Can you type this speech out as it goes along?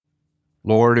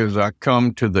Lord, as I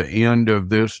come to the end of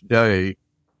this day,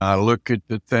 I look at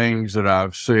the things that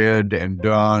I've said and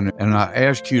done, and I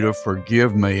ask you to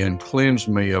forgive me and cleanse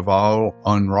me of all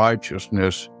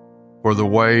unrighteousness for the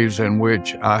ways in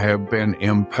which I have been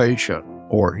impatient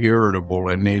or irritable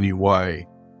in any way.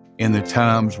 In the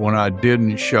times when I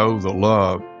didn't show the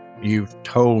love you've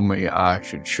told me I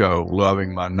should show,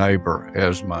 loving my neighbor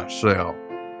as myself.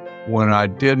 When I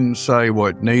didn't say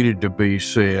what needed to be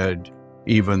said,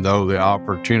 even though the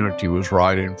opportunity was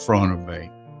right in front of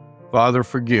me. Father,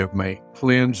 forgive me,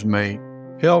 cleanse me,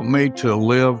 help me to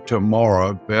live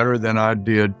tomorrow better than I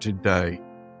did today.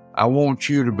 I want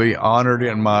you to be honored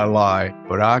in my life,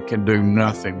 but I can do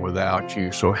nothing without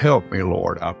you. So help me,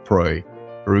 Lord, I pray,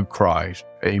 through Christ.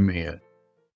 Amen.